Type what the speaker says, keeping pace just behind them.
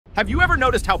Have you ever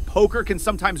noticed how poker can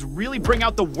sometimes really bring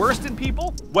out the worst in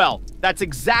people? Well, that's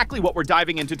exactly what we're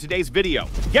diving into today's video.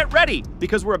 Get ready,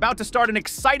 because we're about to start an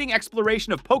exciting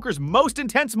exploration of poker's most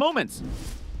intense moments.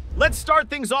 Let's start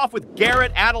things off with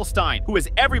Garrett Adelstein, who, as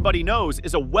everybody knows,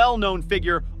 is a well-known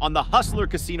figure on the Hustler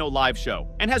Casino live show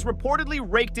and has reportedly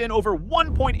raked in over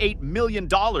 $1.8 million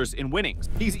in winnings.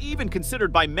 He's even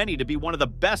considered by many to be one of the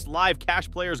best live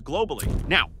cash players globally.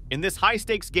 Now, in this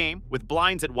high-stakes game, with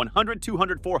blinds at 100,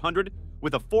 200, 400,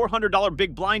 with a $400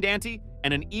 big blind ante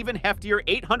and an even heftier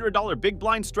 $800 big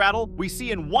blind straddle, we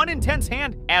see in one intense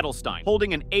hand, Adelstein,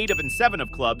 holding an 8 and 7 of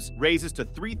clubs, raises to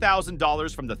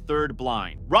 $3,000 from the third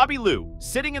blind. Robbie Lou,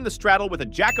 sitting in the straddle with a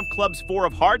jack of clubs 4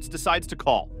 of hearts, decides to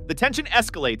call. The tension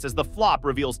escalates as the flop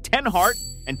reveals 10 heart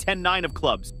and 10-9 of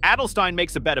clubs. Adelstein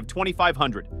makes a bet of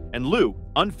 $2,500, and Lou,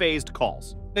 unfazed,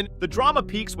 calls. Then the drama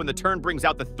peaks when the turn brings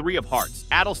out the 3 of hearts.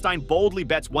 Adelstein boldly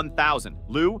bets $1,000.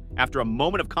 Lou, after a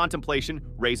moment of contemplation,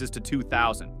 raises to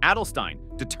 $2,000. Adelstein,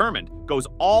 determined, goes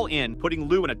all in, putting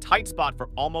Lou in a tight spot for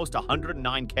almost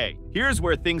 $109K. Here's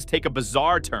where things take a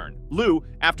bizarre turn. Lou,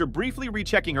 after briefly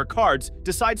rechecking her cards,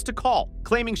 decides to call,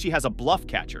 claiming she has a bluff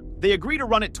catcher. They agree to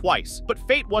run it twice, but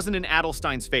fate wasn't in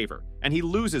Adelstein's favor, and he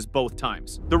loses both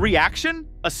times. The reaction?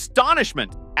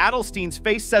 Astonishment. Adelstein's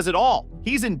face says it all.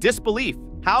 He's in disbelief.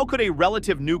 How could a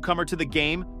relative newcomer to the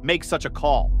game make such a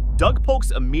call? Doug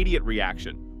Polk's immediate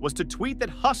reaction was to tweet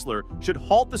that Hustler should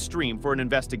halt the stream for an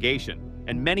investigation,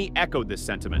 and many echoed this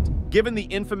sentiment. Given the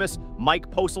infamous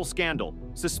Mike Postle scandal,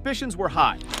 suspicions were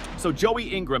high, so Joey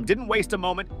Ingram didn't waste a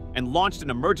moment and launched an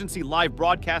emergency live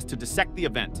broadcast to dissect the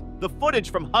event. The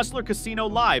footage from Hustler Casino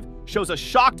Live shows a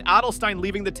shocked Adelstein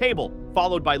leaving the table,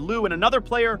 followed by Lou and another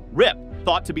player, Rip,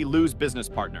 thought to be Lou's business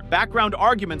partner. Background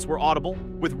arguments were audible,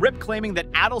 with Rip claiming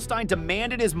that Adelstein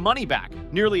demanded his money back,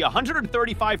 nearly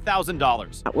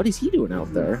 $135,000. What is he doing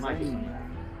out there?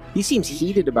 He seems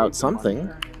heated about something.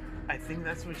 I think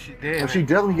that's what she did. Well, she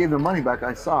definitely gave the money back.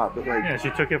 I saw it, but like... Yeah, she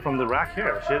took it from the rack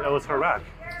here. That was her rack.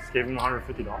 She gave him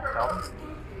 $150,000.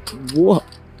 What?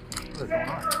 What's going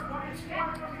on?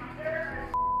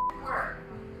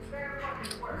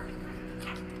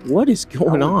 What is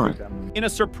going on? In a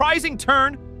surprising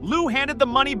turn, Lou handed the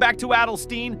money back to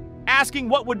Adelstein, asking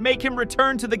what would make him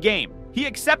return to the game. He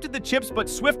accepted the chips but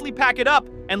swiftly packed it up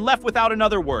and left without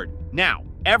another word. Now,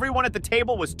 everyone at the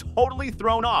table was totally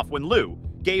thrown off when Lou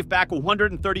gave back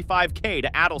 $135K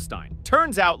to Adelstein.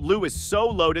 Turns out Lou is so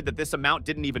loaded that this amount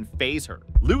didn't even faze her.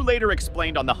 Lou later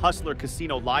explained on the Hustler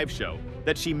Casino live show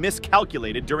that she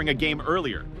miscalculated during a game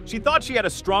earlier. She thought she had a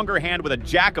stronger hand with a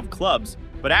jack of clubs,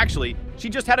 but actually, she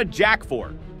just had a jack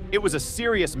 4. It was a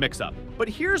serious mix-up. But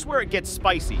here's where it gets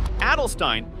spicy.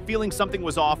 Adelstein, feeling something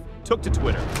was off, took to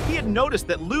Twitter. He had noticed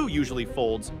that Lou usually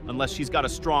folds unless she's got a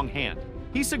strong hand.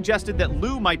 He suggested that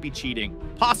Lou might be cheating,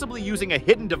 possibly using a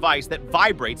hidden device that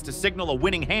vibrates to signal a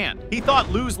winning hand. He thought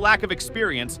Lou's lack of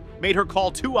experience made her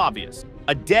call too obvious,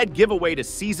 a dead giveaway to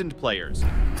seasoned players.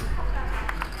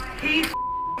 He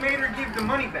made her give the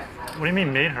money back. What do you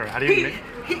mean made her? How do you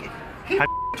He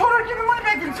told her to give the money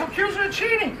back and so accused her of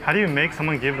cheating. How do you make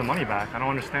someone give the money back? I don't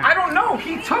understand. I don't know.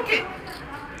 He took it.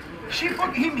 He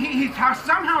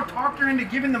somehow talked her into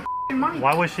giving the money.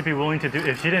 Why would she be willing to do,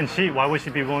 if she didn't cheat, why would she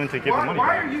be willing to give the money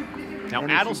back? Now,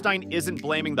 Adelstein isn't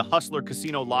blaming the Hustler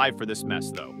Casino Live for this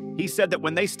mess, though. He said that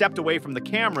when they stepped away from the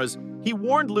cameras, he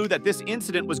warned Lou that this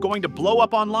incident was going to blow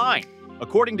up online.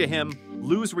 According to him,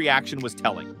 Lou's reaction was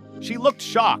telling. She looked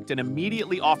shocked and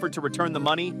immediately offered to return the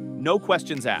money, no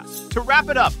questions asked. To wrap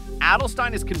it up,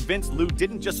 Adelstein is convinced Lou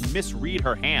didn't just misread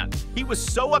her hand. He was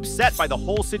so upset by the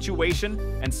whole situation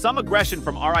and some aggression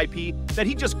from RIP that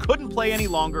he just couldn't play any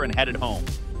longer and headed home.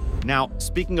 Now,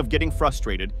 speaking of getting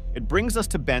frustrated, it brings us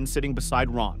to Ben sitting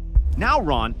beside Ron. Now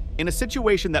Ron, in a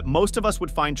situation that most of us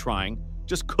would find trying,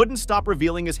 just couldn't stop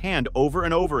revealing his hand over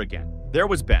and over again. There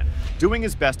was Ben, doing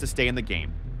his best to stay in the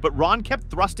game, but Ron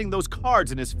kept thrusting those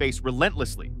cards in his face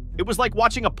relentlessly. It was like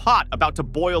watching a pot about to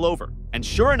boil over. And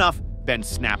sure enough, Ben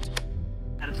snapped.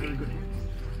 That's really good.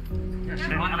 Yeah,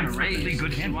 she wanted a raise.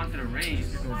 Good. She wanted a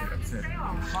raise.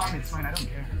 Mom, it's fine. I don't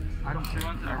care. I don't care. She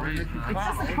wanted a raise. It's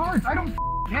just the cards. I don't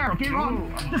care. Okay,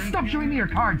 Ron? Just stop showing me your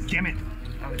cards. Damn it.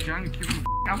 I was trying to give you.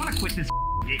 I want to quit this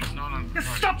game. No.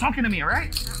 Just stop talking to me, all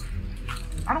right?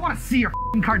 I don't want to see your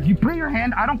cards. You play your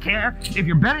hand. I don't care. If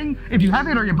you're betting, if you have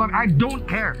it or you're bluffing, I don't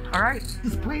care. All right?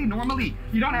 Just play normally.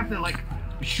 You don't have to, like,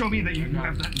 show me that you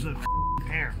have the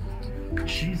pair.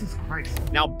 Jesus Christ.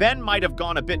 Now, Ben might have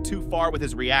gone a bit too far with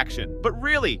his reaction, but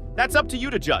really, that's up to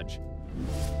you to judge.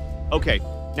 Okay,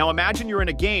 now imagine you're in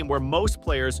a game where most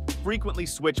players frequently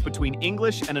switch between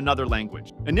English and another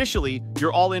language. Initially,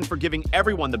 you're all in for giving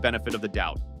everyone the benefit of the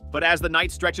doubt. But as the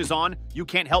night stretches on, you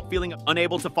can't help feeling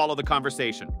unable to follow the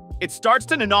conversation. It starts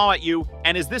to gnaw at you,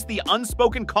 and is this the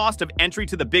unspoken cost of entry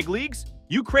to the big leagues?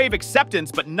 You crave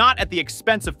acceptance, but not at the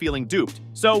expense of feeling duped.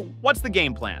 So, what's the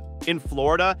game plan? In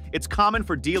Florida, it's common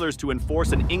for dealers to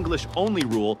enforce an English-only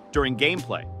rule during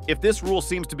gameplay. If this rule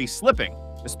seems to be slipping,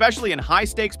 especially in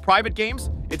high-stakes private games,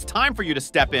 it's time for you to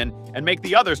step in and make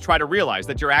the others try to realize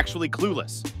that you're actually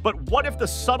clueless. But what if the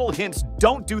subtle hints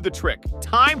don't do the trick?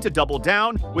 Time to double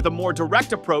down with a more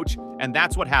direct approach, and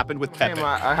that's what happened with Pepe. Hey,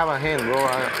 I have a hand, bro.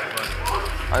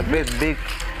 I bet big.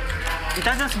 He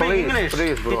doesn't speak English.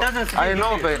 Please, bro. He doesn't speak I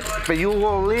know, English. but you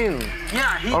go in.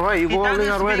 Yeah, he. All right, you he go in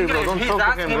doesn't already, speak bro. Don't English.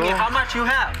 talk to He's him, asking bro. me how much you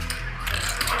have.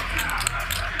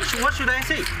 What should I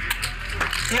say?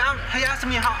 He asked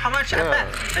me how much I bet.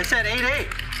 I said 8-8.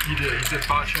 He did. He said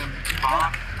Bacham.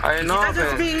 I know, He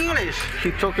doesn't speak English.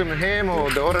 he talking to him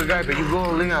or the other guy, but you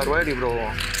go in already,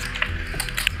 bro.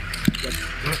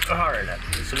 Hard.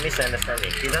 It's a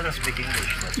misunderstanding. He doesn't speak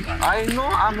English. That's fine. I know,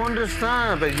 I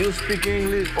understand, but you speak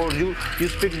English or you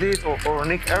speak this or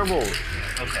Nick Airball.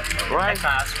 Okay. Right? Next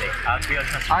time I'll speak. I'll be your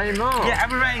translator. I know. Yeah,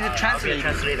 everyone is a I'll be a translator.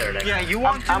 translator next Yeah, time. you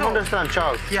want to I know. understand,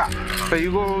 Charles. Yeah. But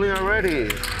you go in already.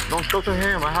 Don't talk to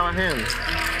him. I have a hand.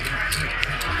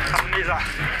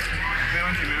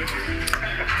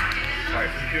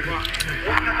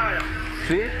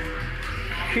 See?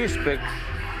 He speak.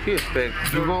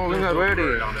 You go in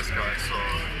already. On this guy, so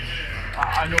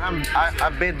I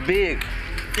bet big.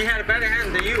 He had a better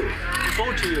hand than you. He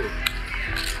fought to you.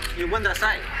 You won that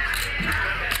side.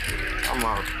 I'm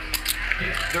out.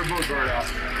 they're both very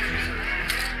awesome.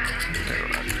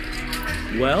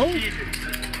 Well,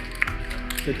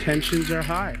 the tensions are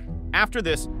high. After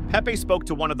this, Pepe spoke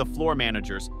to one of the floor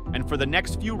managers, and for the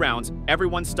next few rounds,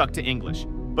 everyone stuck to English.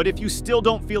 But if you still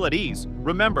don't feel at ease,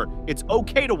 remember, it's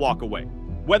okay to walk away.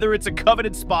 Whether it's a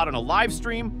coveted spot on a live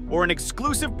stream or an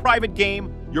exclusive private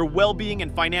game, your well-being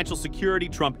and financial security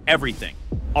trump everything.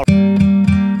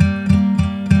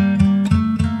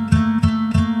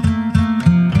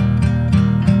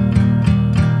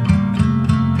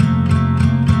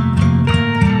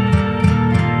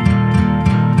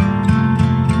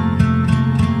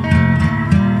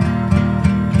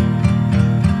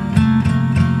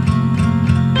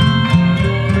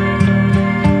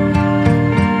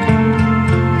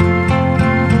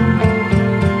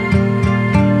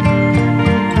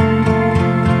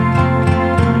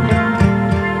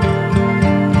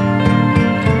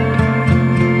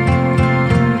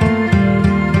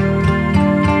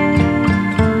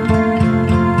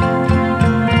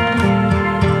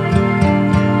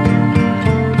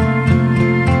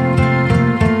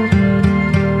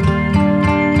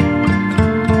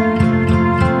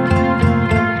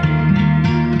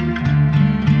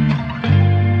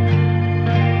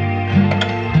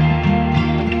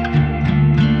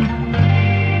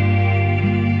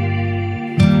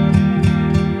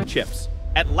 Chips.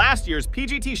 At last year's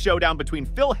PGT showdown between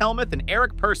Phil Hellmuth and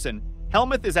Eric Persson,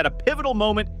 Hellmuth is at a pivotal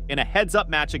moment in a heads-up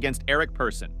match against Eric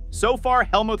Persson. So far,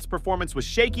 Hellmuth's performance was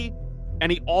shaky, and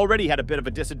he already had a bit of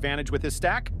a disadvantage with his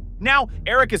stack. Now,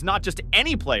 Eric is not just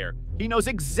any player. He knows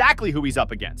exactly who he's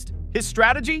up against. His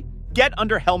strategy? Get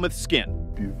under Hellmuth's skin.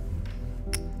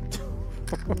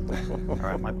 All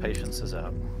right, my patience is out.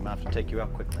 I'm gonna have to take you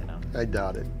out quickly now. I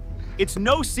doubt it. It's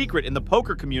no secret in the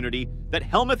poker community that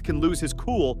Hellmuth can lose his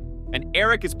cool, and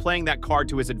Eric is playing that card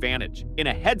to his advantage. In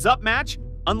a heads-up match,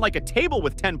 unlike a table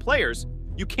with 10 players,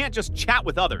 you can't just chat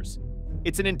with others.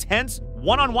 It's an intense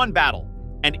one-on-one battle,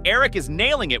 and Eric is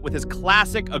nailing it with his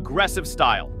classic aggressive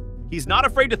style. He's not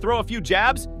afraid to throw a few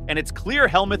jabs, and it's clear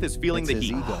Hellmuth is feeling the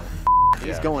heat. Ego.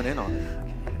 He's going in on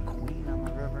it. Queen on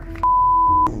the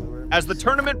river. As the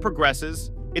tournament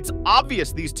progresses, it's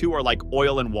obvious these two are like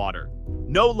oil and water.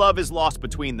 No love is lost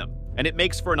between them, and it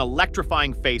makes for an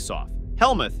electrifying face-off.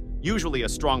 Hellmuth, usually a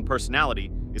strong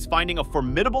personality, is finding a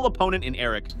formidable opponent in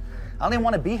Eric. I don't even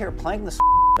want to be here playing this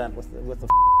event with a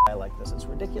guy like this. It's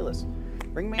ridiculous.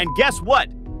 Bring me. And guess what?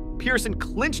 Pearson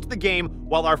clinched the game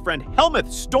while our friend Hellmuth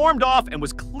stormed off and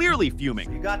was clearly fuming.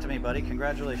 You got to me, buddy.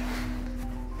 Congratulations.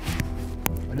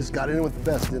 I just got in with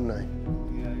the best, didn't I?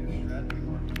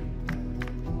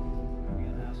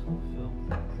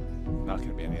 Not going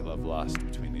to be any love lost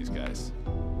between these guys.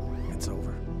 It's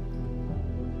over.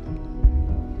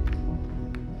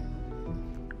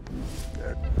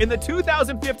 In the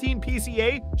 2015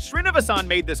 PCA, Srinivasan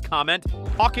made this comment.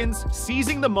 Hawkins,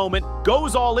 seizing the moment,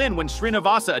 goes all in when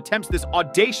Srinivasa attempts this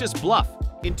audacious bluff.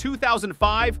 In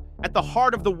 2005, at the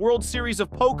heart of the World Series of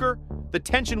Poker, the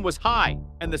tension was high,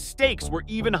 and the stakes were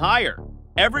even higher.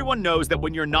 Everyone knows that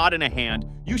when you're not in a hand,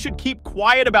 you should keep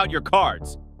quiet about your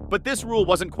cards. But this rule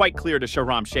wasn't quite clear to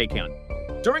Shahram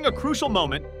Sheikhan. During a crucial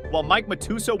moment, while Mike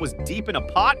Matusow was deep in a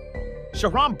pot,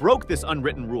 Shahram broke this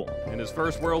unwritten rule. In his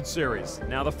first World Series,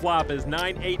 now the flop is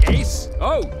 9-8 ace.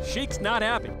 Oh, Sheik's not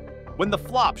happy. When the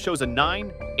flop shows a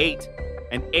 9, 8,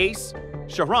 and ace,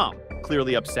 Shahram,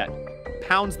 clearly upset,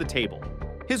 pounds the table.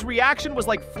 His reaction was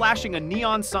like flashing a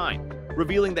neon sign,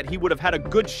 revealing that he would have had a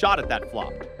good shot at that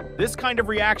flop. This kind of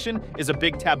reaction is a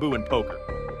big taboo in poker.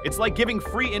 It's like giving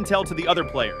free intel to the other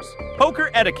players.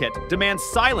 Poker etiquette demands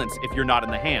silence if you're not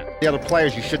in the hand. The other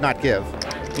players you should not give.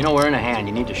 You know, we're in a hand.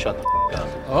 You need to shut the up.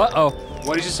 Uh-oh.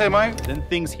 What did you say, Mike? Then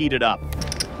things heated up.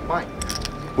 Mike.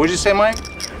 What did you say, Mike?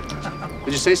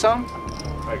 Did you say something?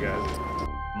 I guess.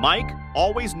 Mike,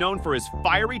 always known for his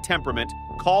fiery temperament,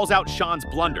 calls out Sean's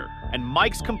blunder, and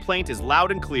Mike's complaint is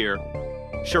loud and clear.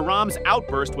 Shahram's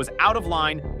outburst was out of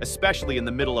line, especially in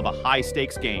the middle of a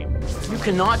high-stakes game. You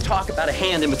cannot talk about a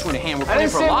hand in between a hand. We're playing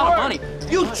for a lot of money.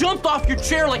 You jumped off your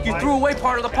chair like you threw away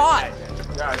part of the pot.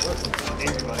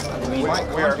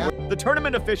 The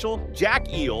tournament official,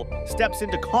 Jack Eel, steps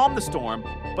in to calm the storm,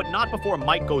 but not before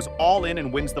Mike goes all in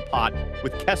and wins the pot,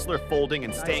 with Kessler folding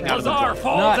and staying out of the Lazar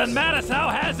draw. folds and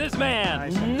Matusow has his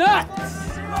man.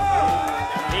 Nuts!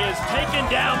 He has taken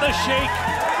down the Sheik.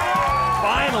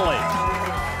 Finally.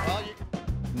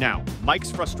 Now,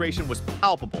 Mike's frustration was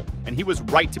palpable, and he was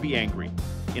right to be angry.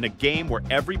 In a game where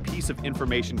every piece of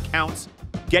information counts,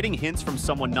 getting hints from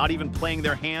someone not even playing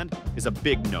their hand is a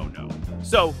big no-no.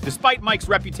 So, despite Mike's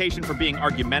reputation for being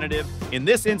argumentative, in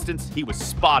this instance, he was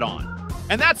spot on.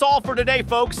 And that's all for today,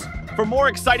 folks. For more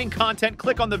exciting content,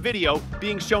 click on the video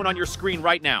being shown on your screen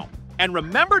right now. And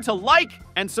remember to like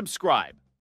and subscribe.